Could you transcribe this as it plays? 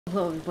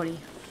Hello everybody.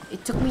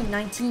 It took me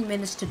 19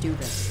 minutes to do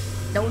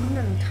this. That would be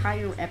an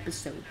entire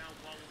episode.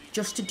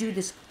 Just to do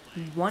this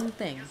one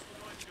thing.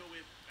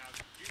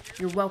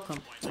 You're welcome,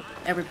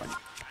 everybody.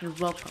 You're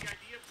welcome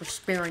for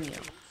sparing you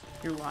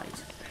your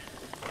lives.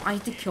 I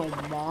had to kill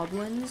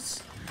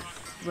moblins,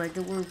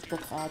 regular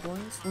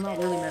bokoblins. Well, not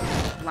really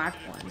black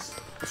ones.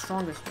 The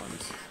strongest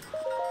ones.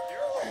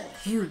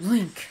 You,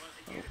 Link!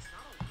 Oh.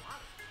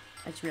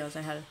 I just realized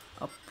I had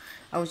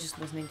I was just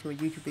listening to a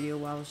YouTube video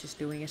while I was just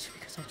doing it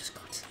because I just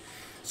got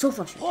so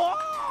frustrated.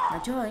 My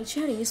darling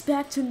Cherry is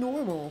back to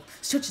normal.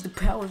 Such is the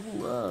power of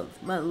love.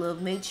 My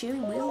love made Cherry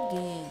well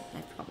again.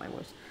 I forgot my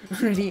voice.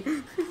 Ready?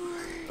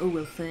 Oh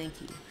well, thank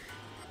you.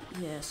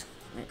 Yes.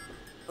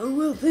 Oh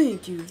well,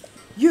 thank you.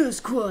 Yes,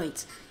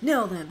 quite.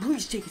 Now then,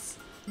 please take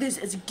this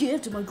as a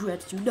gift of my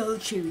gratitude. Now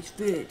that Cherry's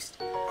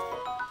fixed.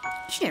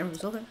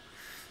 Cherry's okay.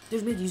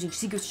 They're made using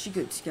secret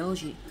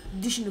technology. In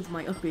addition of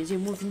my upgrades, they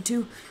morphed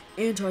into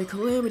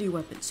anti-calamity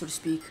weapons, so to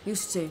speak. I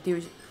used to say there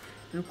is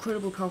an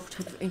incredible powerful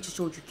type of ancient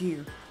soldier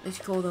gear. I like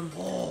to call them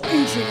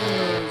ancient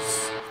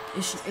arrows.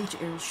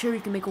 Ancient arrows. Sure,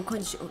 you can make all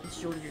kinds of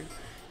soldier gear.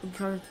 You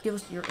can give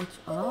us your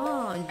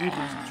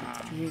ingredients.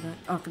 Did you hear that?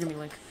 Oh, forgive me,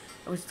 Link.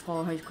 I was to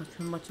follow high school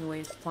too much in the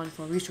way of fun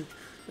for research.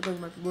 The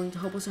government might be willing to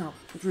help us out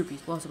with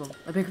rupees, lots of them.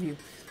 I beg of you.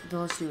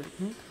 Then let's do it.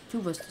 Two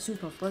of us, the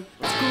super puff. Let's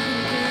go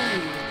get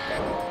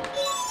it.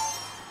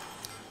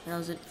 That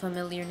was a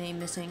familiar name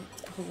missing.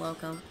 Oh,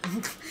 welcome.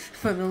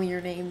 Familiar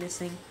name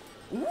missing.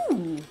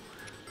 Ooh.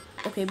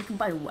 Okay, we can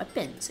buy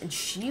weapons and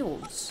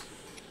shields.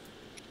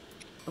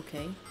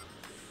 Okay.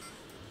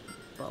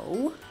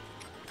 Bow.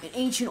 And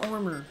ancient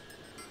armor.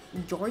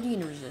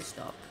 Guardian resist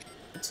up.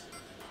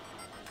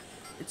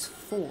 It's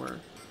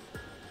 4.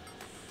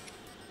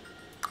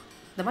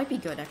 That might be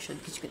good actually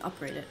because you can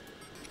upgrade it.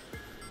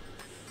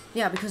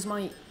 Yeah, because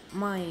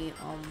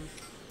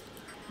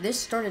this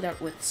started out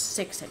with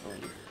 6, I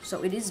believe.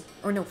 So it is,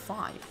 or no,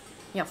 5.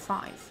 Yeah,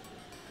 5.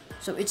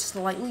 So it's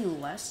slightly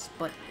less,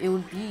 but it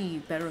would be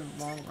better in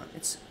the long run.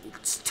 It's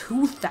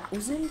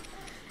 2,000?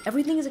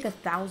 Everything is like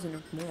 1,000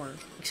 or more,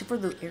 except for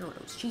the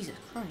arrows. Jesus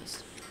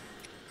Christ.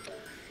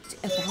 It's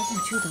 1,000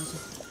 or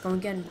 2,000. Come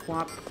again,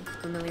 Guap.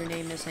 Familiar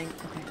name missing.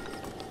 Okay.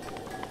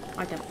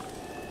 Okay.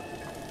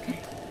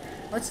 Okay.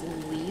 Let's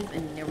leave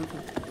and never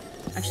come back.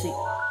 Actually,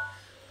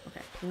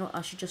 okay. You know what?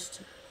 I should just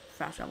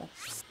fast travel.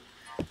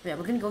 Yeah,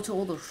 we're gonna go to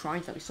all those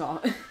shrines that we saw.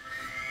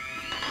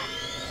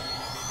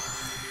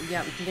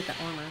 Yeah, we can get that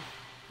armor,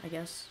 I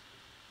guess.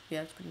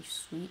 Yeah, it's pretty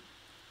sweet,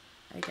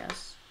 I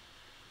guess.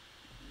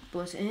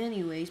 But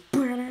anyways,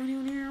 okay.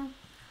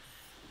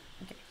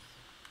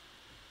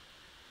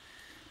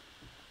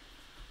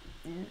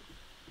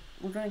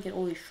 We're gonna get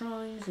all these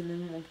shrines, and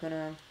then we're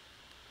gonna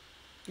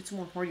get some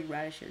more hardy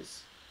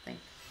radishes, I think.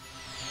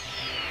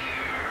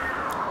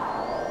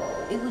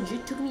 It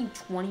legit took me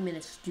 20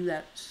 minutes to do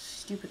that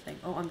stupid thing.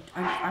 Oh, I'm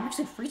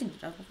actually freezing to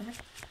death. What the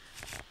heck?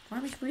 Why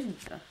am I freezing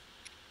to death?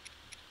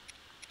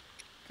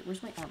 Okay,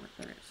 where's my armor?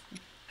 There it is.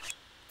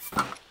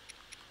 Okay,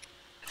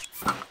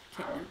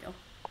 there we go.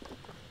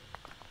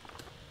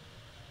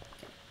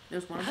 Okay,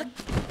 there's one of them.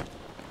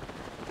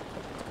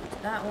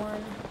 That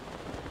one.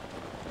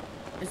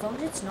 As long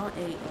as it's not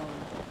a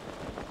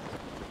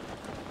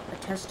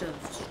test of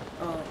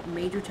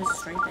major test of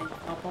strength,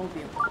 I'll probably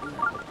be able to do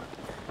that.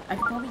 I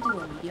could probably do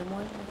a medium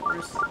one or a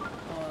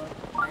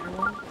minor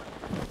one,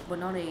 but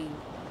not a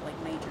like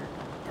major.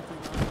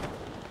 Definitely not.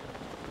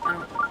 I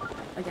don't.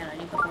 Again, I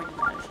need the hardy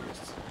radishes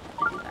to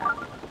do that.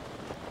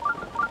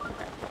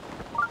 Okay.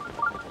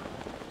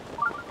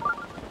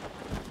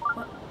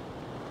 What?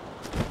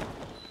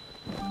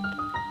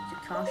 It's a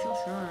Kasha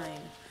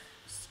Shrine.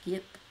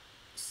 Skip,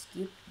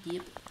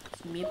 dip,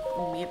 meep.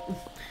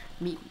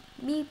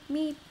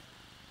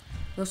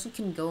 We also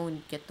can go and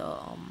get the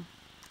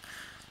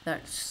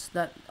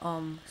that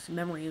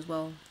memory as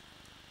well.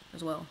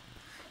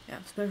 Yeah,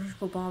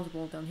 special bombs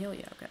roll downhill.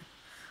 Yeah, okay.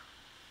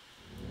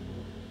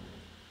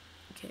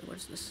 Okay, what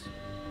is this?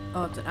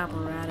 Oh, it's an apple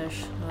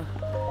radish.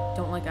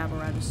 Don't like apple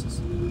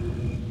radishes.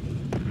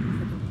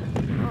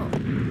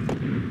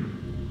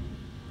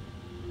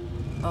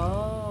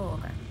 Oh,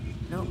 okay.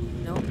 No.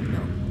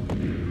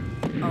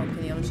 Oh,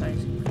 okay, the other side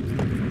is.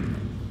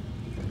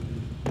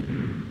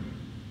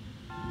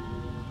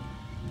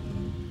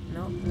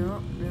 No.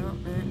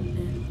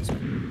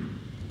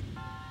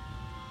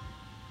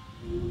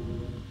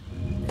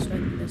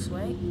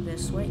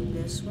 This way.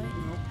 No.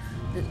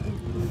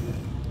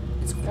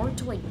 It's hard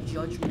to like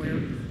judge where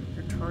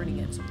you're turning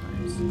it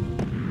sometimes.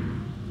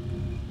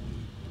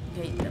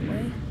 Okay, that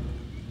way.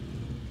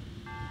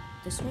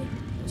 This way.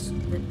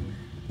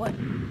 What?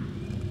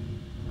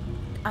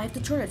 I have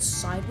to turn it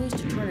sideways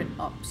to turn it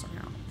up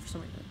somehow for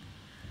some reason.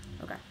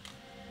 Okay.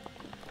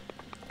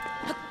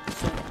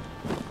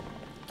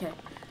 Okay.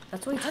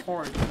 That's why it's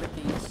hard with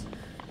these,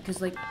 because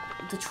like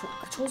the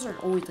controls are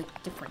always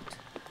like different.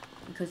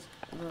 Because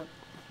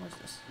what's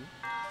this?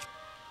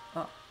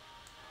 Oh.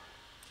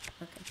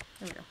 Okay,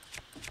 there we go.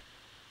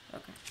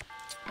 Okay.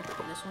 Let's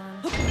do this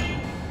one.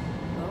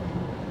 Oh.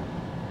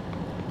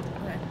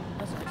 Okay,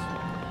 that's nice.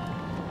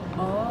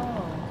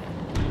 Oh, okay.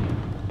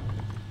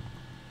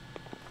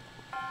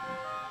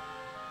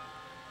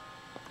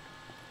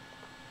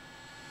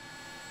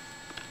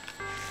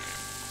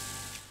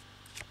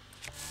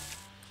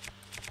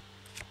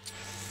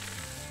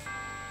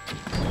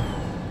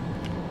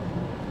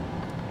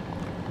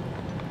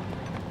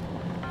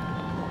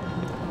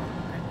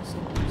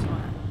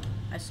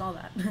 saw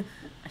that.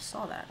 I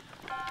saw that.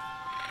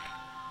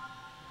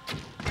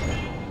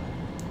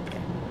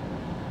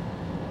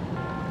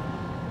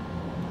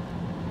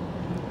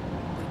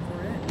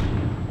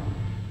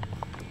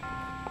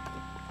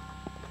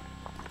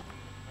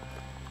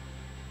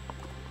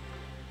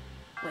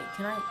 Wait,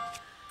 can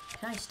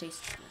I stasis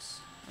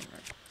this?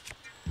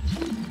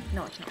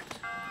 No, I can't. Okay.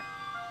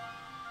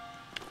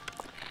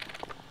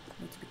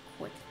 Need to be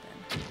quick then.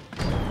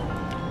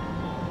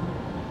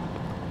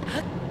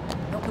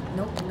 Nope,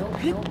 nope,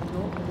 nope, nope, nope,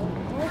 nope, nope.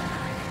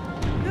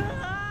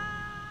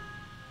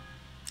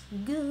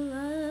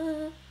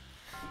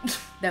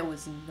 That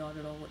was not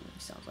at all what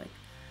it sounds like.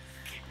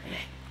 Okay.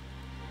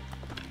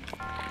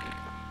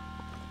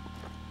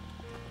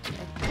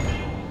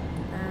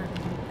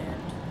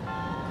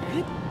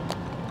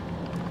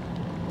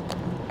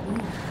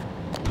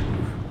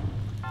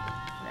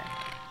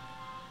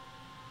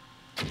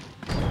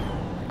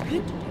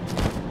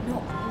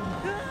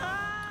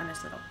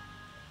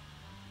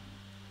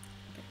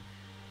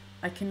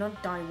 I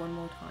cannot die one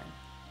more time,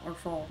 or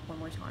fall one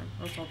more time,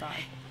 or else I'll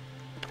die.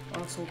 Or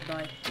else I'll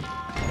die.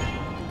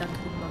 That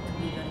would not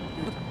be very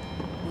good,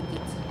 would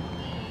it?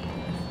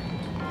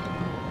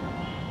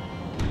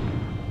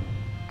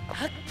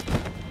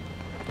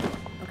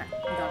 Okay, we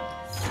got it.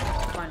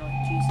 Finally,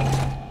 Jesus.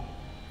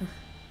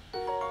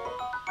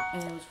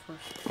 And it was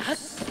first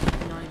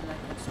 9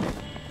 seconds.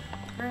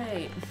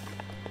 Great.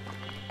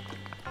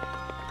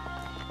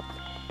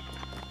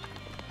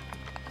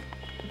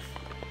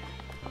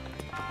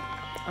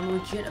 I'm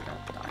legit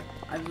about to die.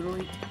 I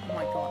literally, oh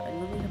my god, I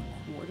literally have a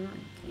quarter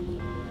and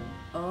candy.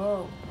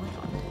 Oh my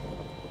god.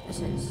 This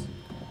is,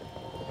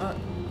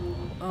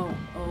 oh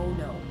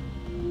no.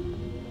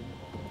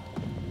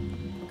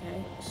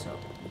 Okay, so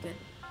we get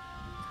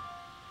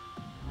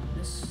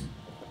this.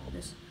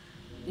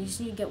 You just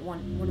need to get one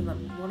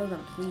of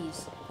them,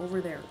 please.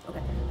 Over there.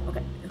 Okay.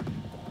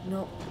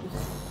 No.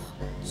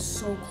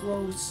 So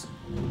close.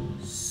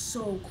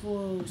 So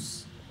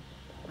close.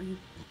 Are you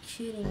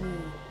kidding me?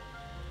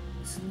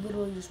 It's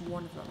literally just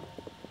one of them.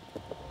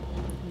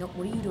 No,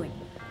 what are you doing?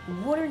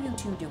 What are you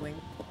two doing?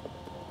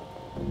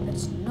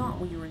 That's not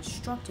what you're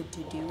instructed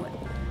to do.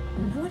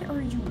 What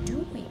are you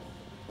doing?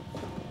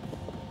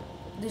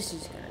 This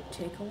is gonna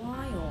take a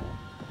while.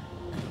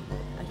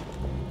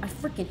 I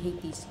freaking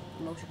hate these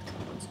motion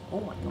control ones. Oh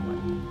my god.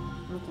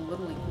 I'm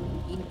literally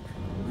eating.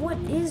 What?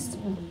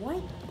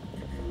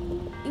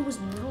 It was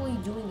literally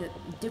doing a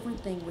different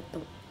thing with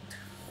the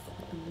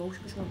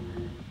motion control.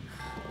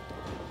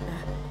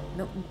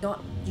 No,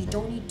 you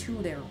don't need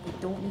 2 there. You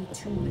don't need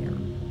 2 there,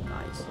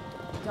 guys.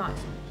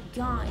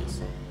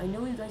 I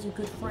know you guys are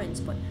good friends,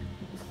 but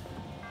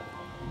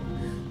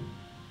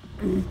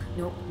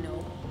no.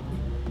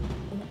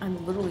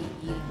 I'm literally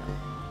eating them.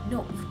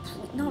 No,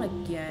 not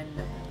again.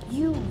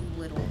 You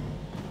little.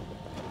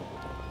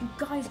 You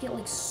guys get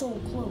like so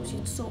close,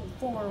 yet so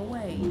far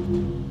away.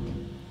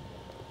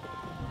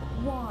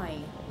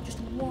 Why? Just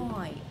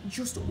why?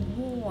 Just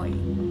come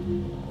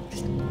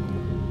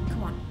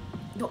on.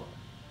 No.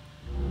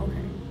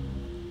 Okay.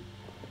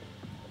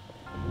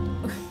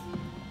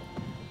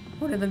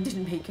 One of them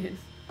didn't make it.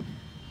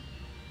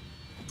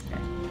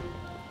 Okay.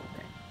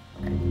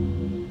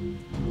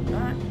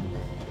 Not.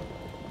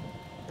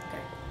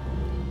 Okay.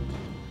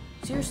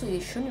 Seriously,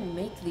 they shouldn't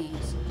make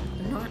these.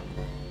 They're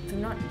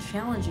not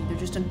challenging, they're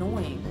just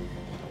annoying.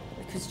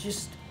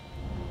 Because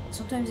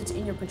sometimes it's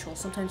in your control,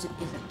 sometimes it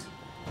isn't.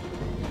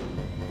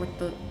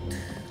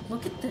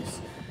 Look at this.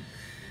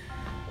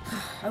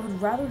 I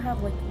would rather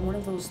have like one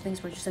of those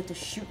things where I just have to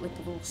shoot like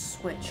the little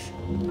switch,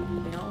 you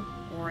know?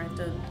 Or I have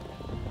to,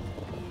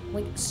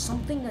 like,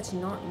 something that's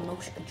not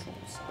motion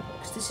controls.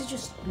 Because this is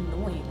just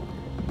annoying.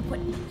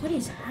 What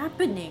is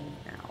happening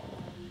now?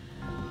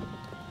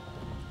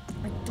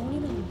 I don't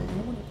even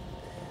know what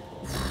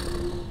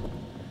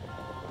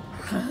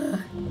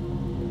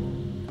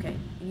okay,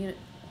 you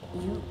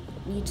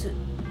need to,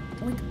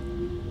 like,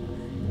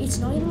 it's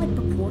not even like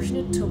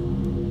proportionate to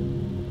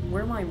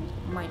where my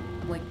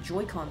like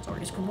Joy-Cons are.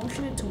 It's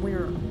proportionate to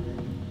where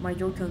my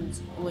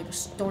Joy-Cons like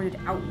started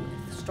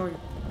with.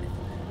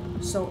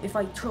 So if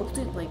I tilt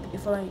it, like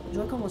if my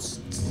Joy-Con was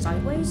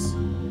sideways,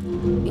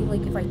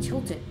 like if I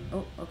tilt it,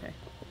 oh, okay.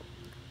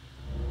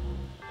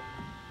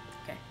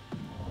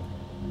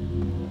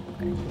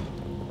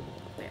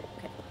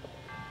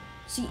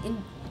 See,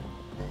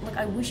 like,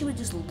 I wish it would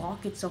just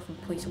lock itself in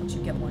place once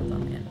you get one of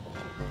them in.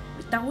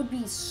 That would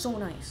be so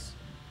nice.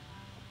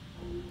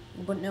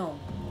 But no,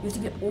 you have to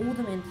get all of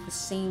them in at the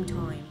same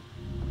time.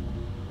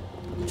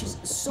 Which is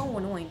so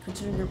annoying,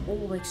 considering they're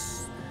all, like,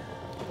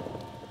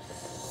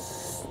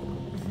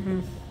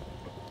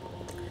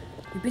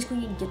 you basically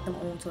need to get them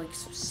all into, like,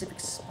 specific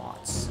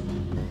spots.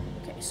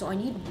 Okay, so I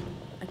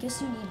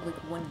guess you need, like,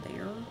 one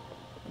there,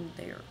 and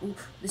there. Ooh,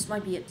 this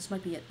might be it,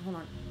 hold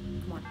on,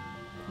 come on.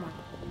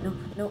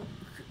 No,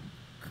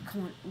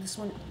 come on, this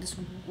one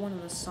on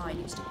the side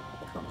needs to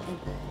come in.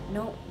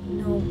 No.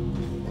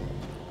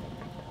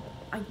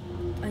 I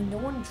know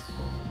what I'm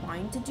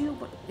trying to do,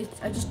 but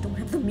I just don't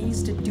have the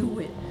means to do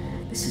it.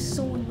 This is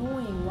so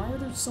annoying. Why are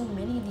there so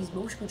many of these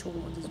motion control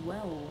ones as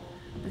well?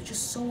 They're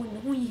just so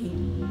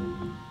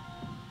annoying.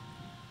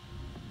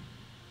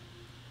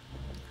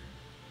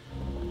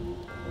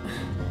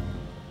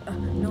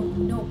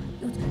 No,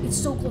 it's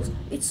so close.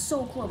 It's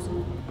so close.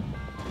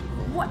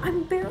 What?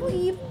 I'm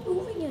barely even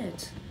moving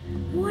it.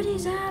 What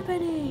is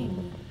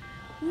happening?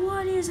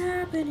 What is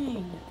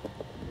happening?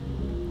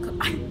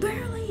 I'm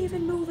barely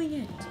even moving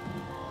it.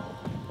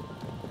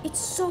 It's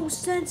so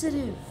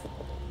sensitive.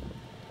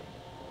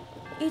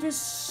 It is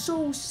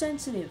so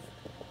sensitive.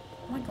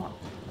 Oh my god.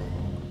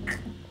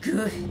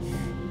 Good.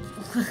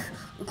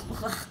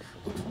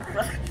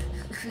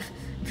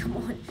 Come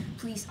on,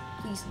 please,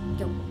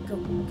 go, no,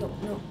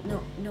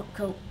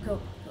 go,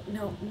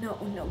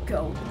 no,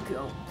 go,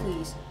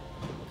 please.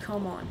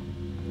 Come on.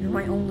 You're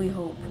my only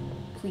hope.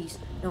 Please,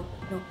 no,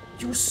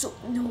 you were so,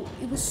 no,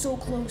 it was so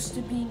close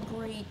to being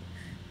great.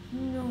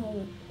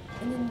 No.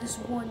 And then this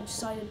one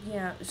decided,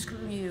 yeah,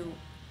 screw you.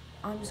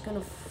 I'm just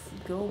gonna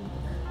go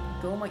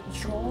my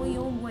jolly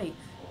own way.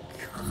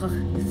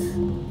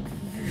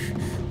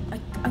 I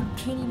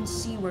can't even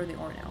see where they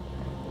are now.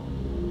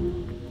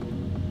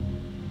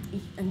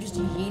 I'm just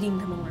yeeting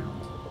them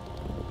around.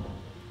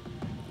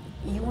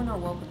 You are not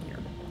welcome here.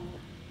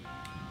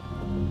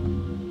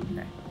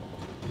 Okay.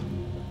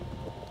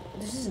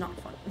 This is not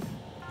fun.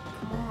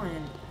 Come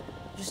on.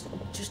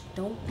 Just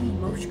don't be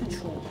motion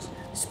controls.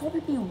 This will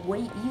probably be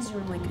way easier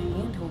in like a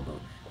handheld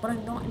mode, but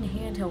I'm not in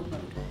handheld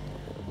mode.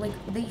 Like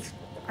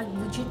I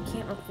legit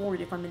can't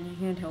record if I'm in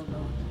handheld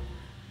mode.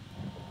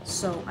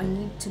 So I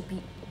need to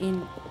be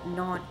in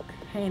not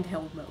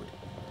handheld mode.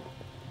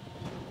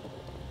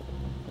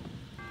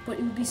 But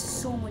it would be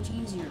so much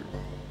easier.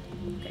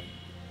 Okay.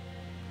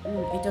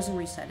 It doesn't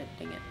reset it,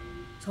 dang it.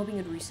 I was hoping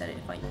it would reset it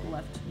if I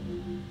left.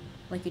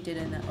 Like it did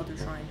in that other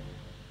shrine.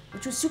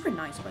 Which was super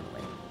nice, by the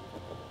way.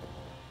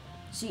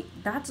 See,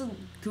 that's a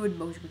good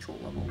motion control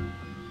level.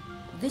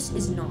 This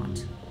is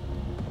not.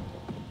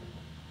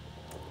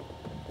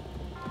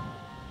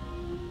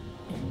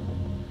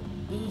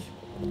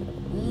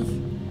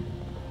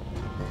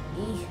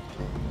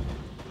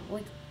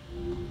 Like,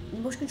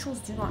 motion controls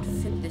do not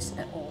fit this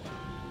at all.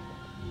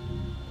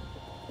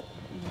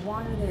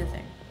 Why are they a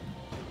thing?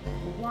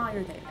 Why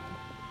are they a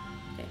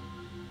thing?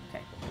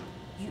 Okay.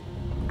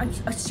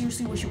 I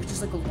seriously wish you could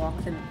just like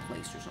lock them in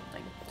place or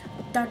something.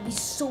 That'd be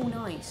so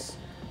nice.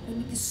 It'd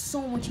make this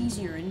so much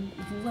easier and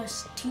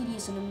less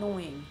tedious and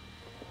annoying.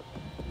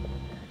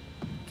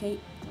 Okay,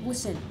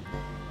 listen.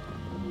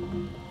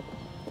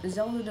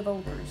 Zelda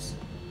developers,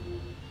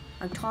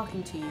 I'm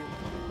talking to you.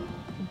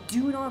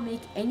 Do not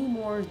make any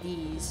more of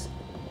these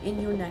in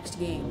your next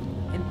game,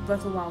 in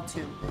Breath of the Wild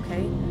 2,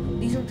 okay?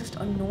 These are just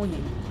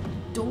annoying.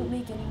 Don't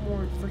make any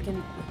more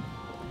freaking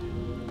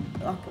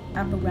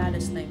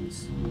apparatus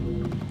things.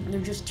 They're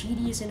just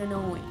tedious and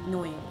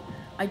annoying.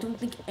 I don't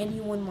think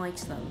anyone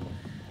likes them.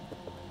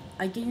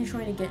 I get you're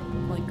trying to get,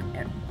 like,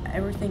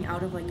 everything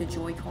out of, like, the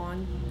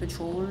Joy-Con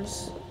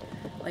controllers,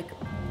 like,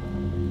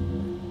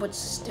 but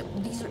still,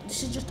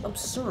 this is just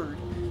absurd.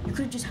 You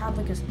could just have,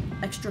 like, an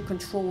extra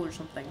control or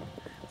something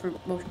for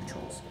motion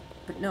controls,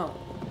 but no.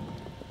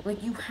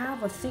 Like, you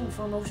have a thing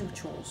for motion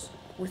controls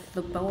with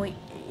the bow,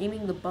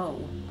 aiming the bow.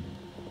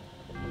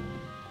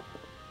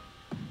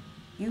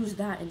 Use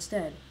that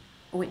instead.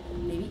 Oh wait,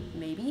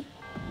 maybe?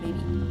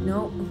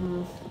 No.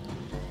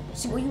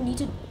 See, what you need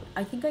to,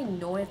 I think I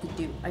know what I have to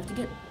do. I have to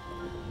get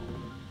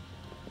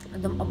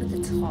them up at the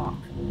top.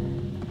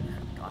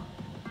 God.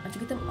 I have to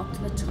get them up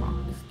to the top.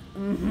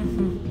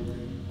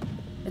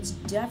 It's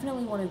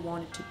definitely what I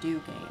wanted to do,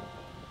 game.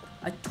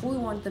 I totally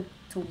wanted them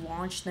to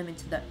launch them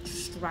into that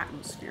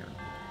stratosphere.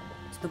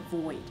 To the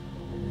void.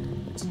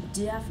 It's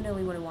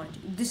definitely what I wanted to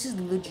do. This is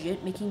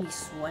legit making me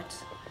sweat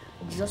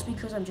just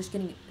because I'm just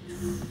getting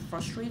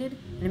frustrated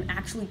and I'm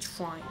actually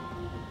trying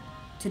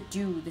to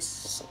do this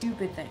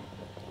stupid thing.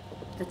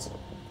 That's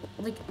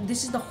like,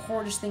 this is the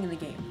hardest thing in the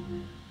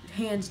game.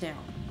 Hands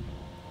down.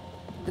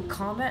 The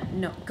combat,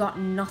 no, got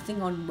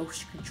nothing on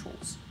motion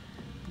controls.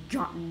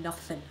 Got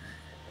nothing.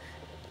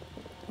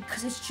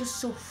 Because it's just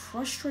so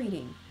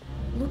frustrating.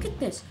 Look at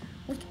this.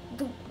 Like,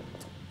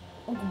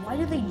 why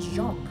do they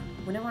jump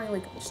whenever I,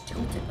 like, just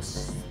tilt it a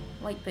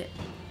slight bit?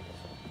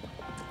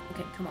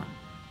 Okay, come on.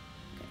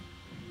 Okay,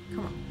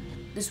 come on.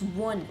 This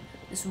one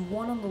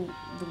on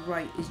the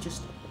right is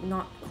just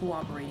not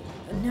cooperating.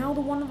 And now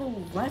the one on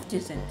the left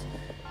isn't.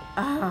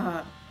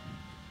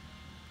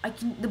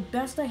 The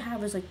best I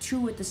have is, like,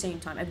 2 at the same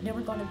time. I've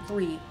never gotten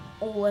 3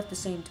 all at the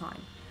same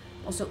time.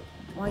 Also,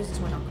 why is this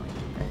one not going?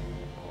 Okay.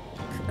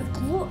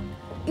 Look,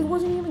 it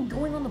wasn't even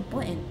going on the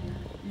button.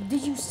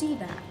 Did you see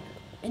that?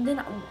 And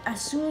then,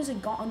 as soon as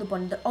it got on the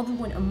button, the other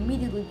one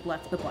immediately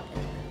left the button.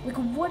 Like,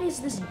 what is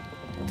this?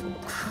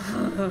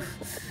 I'm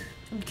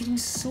getting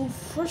so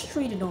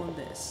frustrated on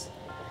this.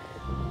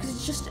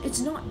 Because it's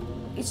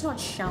not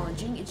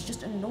challenging, it's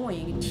just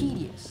annoying and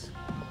tedious.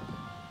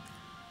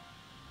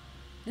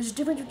 There's a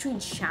difference between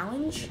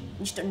challenge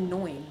and just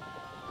annoying.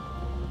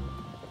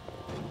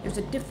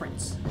 There's a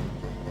difference.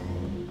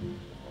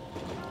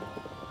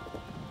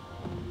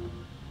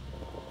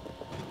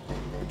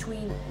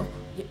 Between... Oh,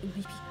 yeah,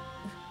 maybe...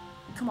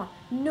 Come on.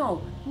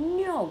 No!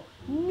 No!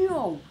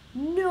 No!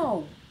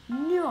 No!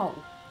 No!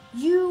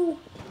 You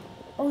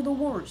are the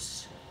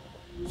worst.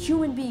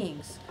 Human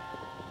beings.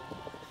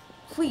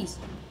 Please.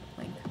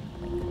 Link.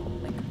 Link.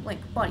 Link.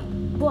 Link. Buddy.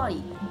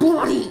 Buddy.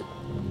 Buddy!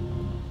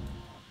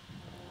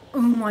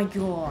 Oh my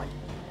god.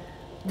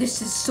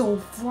 This is so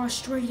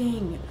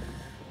frustrating.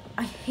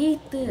 I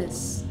hate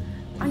this.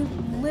 I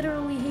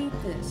literally hate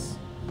this.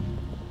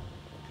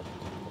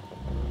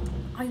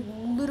 I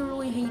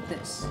literally hate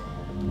this.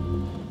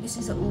 This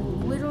is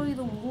literally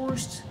the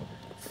worst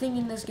thing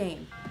in this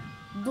game.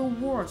 The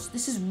worst.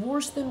 This is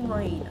worse than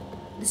rain.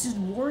 This is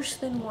worse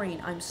than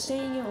rain. I'm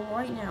saying it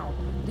right now.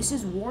 This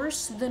is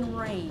worse than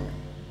rain.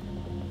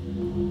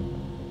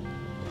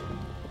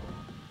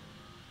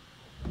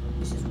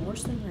 This is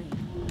worse than rain.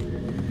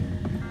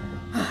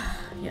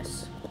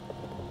 Yes.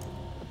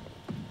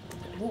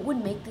 What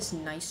would make this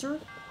nicer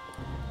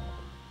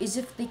is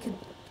if they could,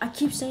 I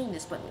keep saying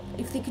this, but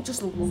if they could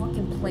just lock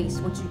in place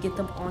once you get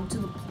them onto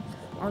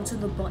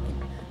the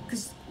button.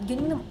 Because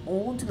getting them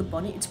all into the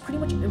button, it's pretty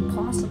much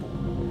impossible.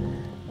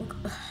 Like,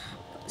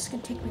 this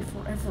can take me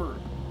forever.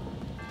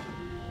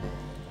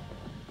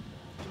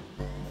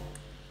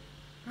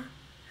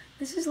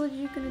 This is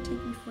legit gonna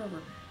take me forever.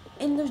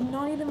 And there's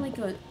not even like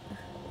a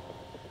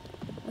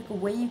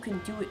way you can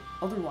do it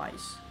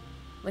otherwise.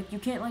 Like, you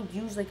can't like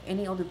use like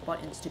any other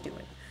buttons to do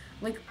it.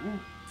 Like,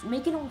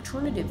 make an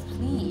alternative,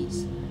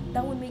 please.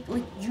 That would make,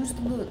 like, use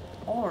the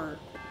R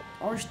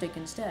stick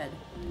instead.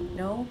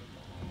 No?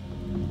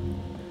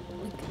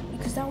 Like,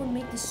 because that would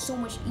make this so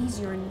much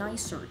easier and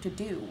nicer to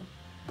do.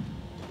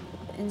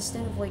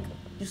 Instead of like,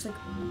 just like,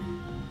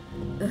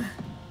 ugh.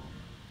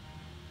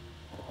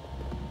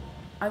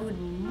 I would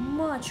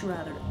much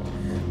rather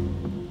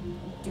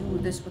do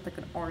this with like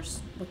an R,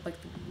 with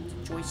like the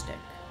joystick.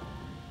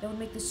 That would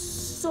make this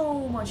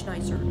so much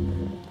nicer.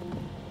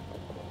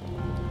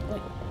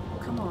 Like,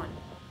 come on.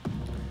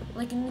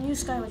 Like in the new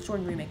Skyward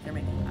Sword remake they're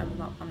making, I'm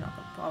not gonna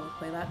probably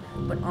play that,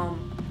 but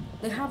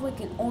they have like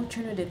an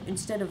alternative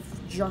instead of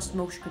just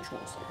motion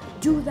controls.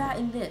 Do that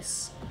in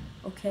this,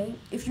 okay?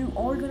 If you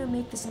are gonna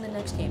make this in the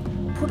next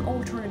game, put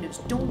alternatives.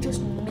 Don't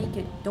just make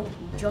it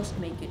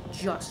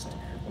just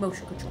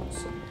motion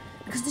controls,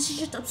 because this is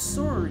just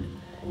absurd,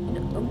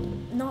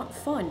 not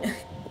fun.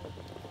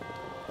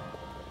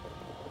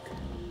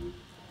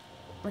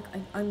 Like,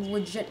 I'm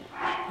legit,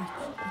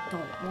 I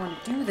don't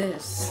want to do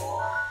this.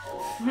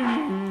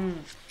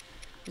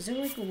 Is there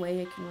like a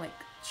way I can like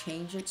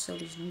change it so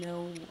there's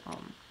no,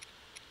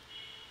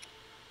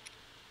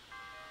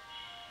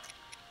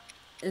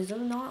 is there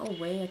not a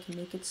way I can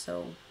make it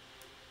so,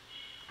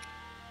 I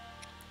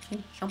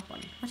can't jump on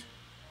it, what?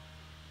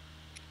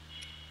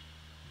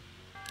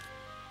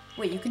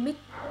 Wait, you can make,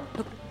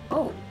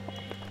 oh,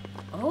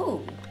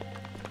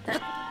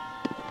 that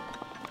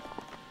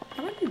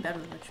might be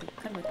better actually,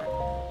 kind of like that, a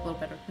little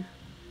better.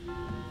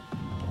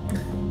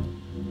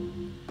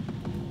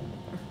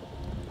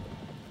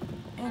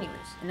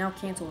 Anyways, and now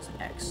cancel is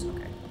X,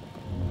 okay.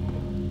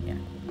 Yeah,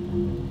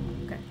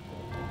 okay.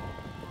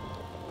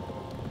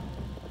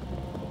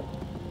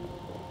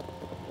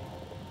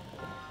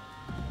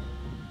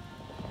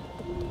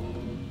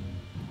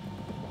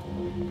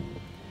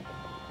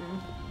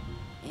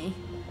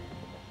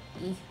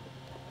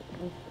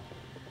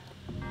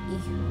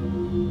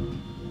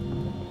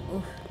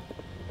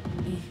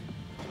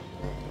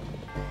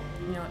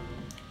 You know what?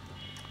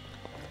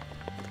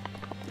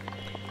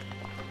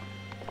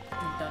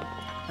 I'm done.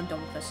 I'm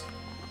done with this.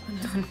 I'm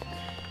done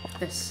with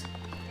this.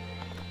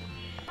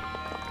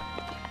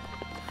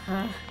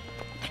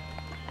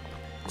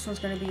 This one's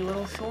gonna be a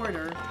little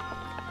shorter,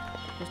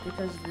 just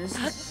because this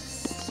is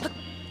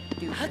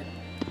stupid.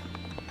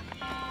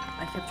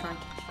 I kept trying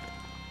to.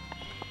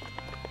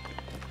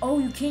 Oh,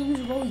 you can't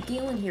use Raleigh's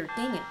Gale in here.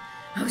 Dang it!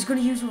 I was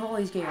gonna use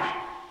Raleigh's Gale.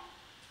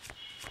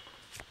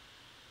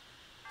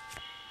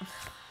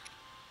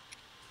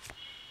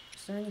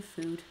 Is there any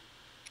food?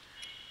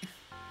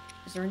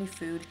 Is there any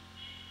food?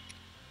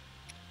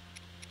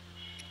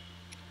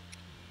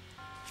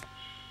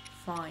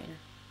 Fine.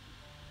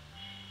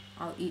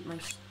 I'll eat my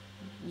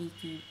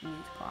sneaky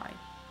meat pie.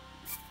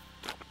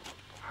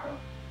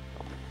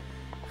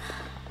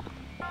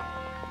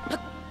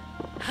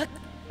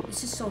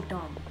 This is so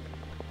dumb.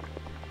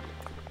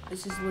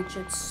 This is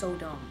legit so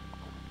dumb.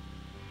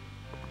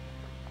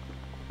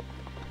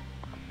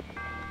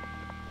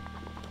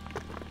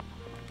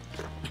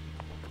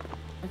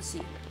 Let's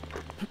see.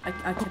 I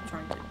kept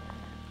trying to.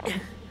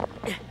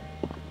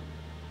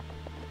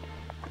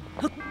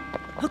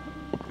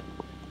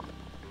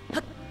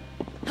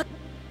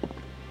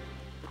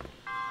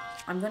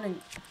 I'm gonna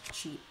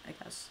cheat, I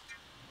guess.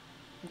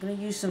 I'm gonna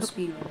use some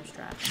speedrunner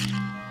strats.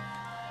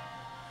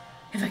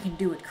 If I can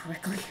do it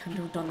correctly. I've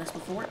never done this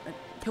before. Okay.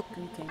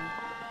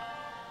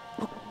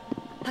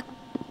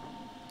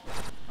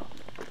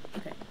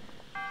 Okay.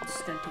 This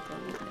is gonna take a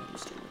little bit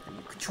used to with the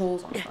new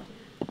controls on the button.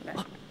 Okay.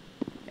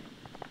 Okay.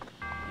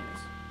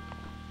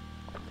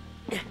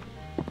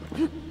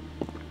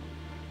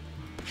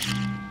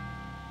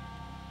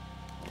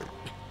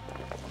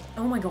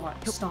 Oh my god,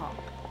 stop.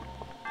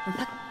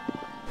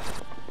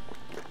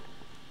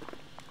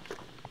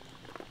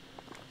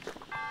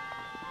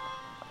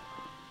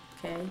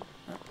 Okay.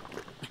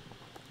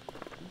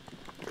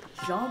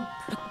 Jump.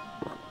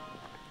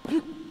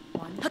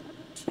 1,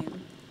 2.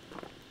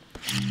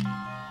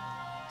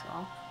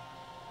 Drop.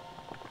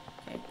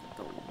 Okay,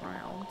 go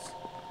around.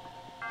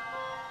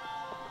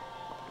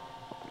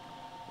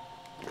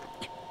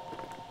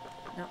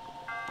 No.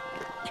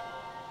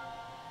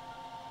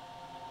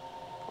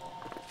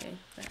 Okay,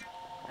 there.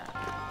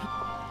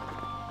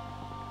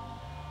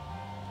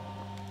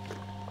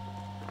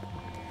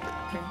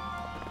 Okay.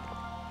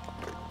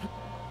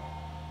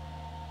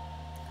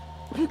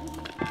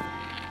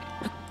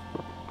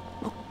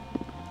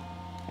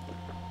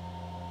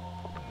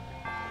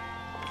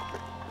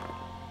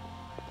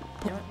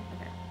 You know what?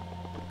 Okay.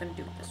 I'm gonna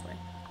do it this way.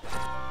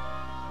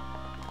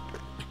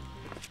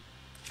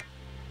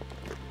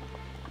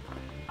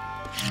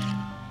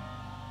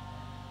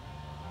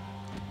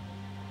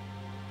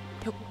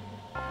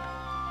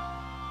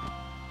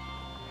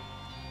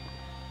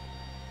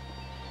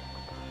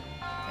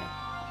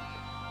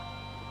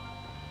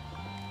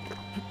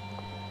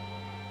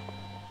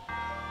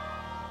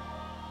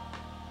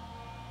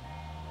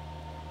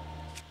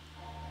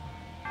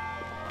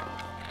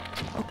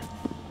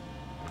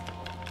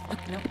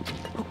 Nope.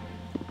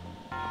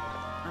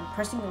 I'm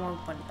pressing the wrong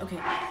button. Okay,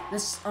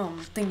 this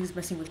thing is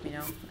messing with me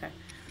now. Okay.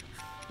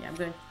 Yeah, I'm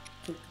gonna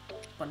keep the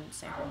button the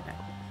same. Okay.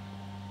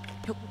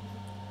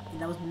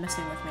 That was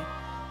messing with me.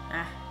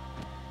 Ah.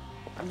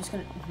 I'm just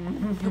gonna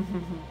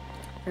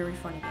very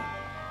funny game.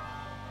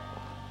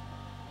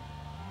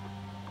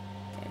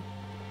 Okay.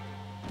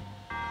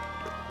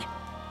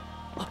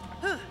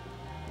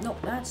 No,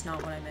 that's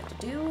not what I meant to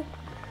do.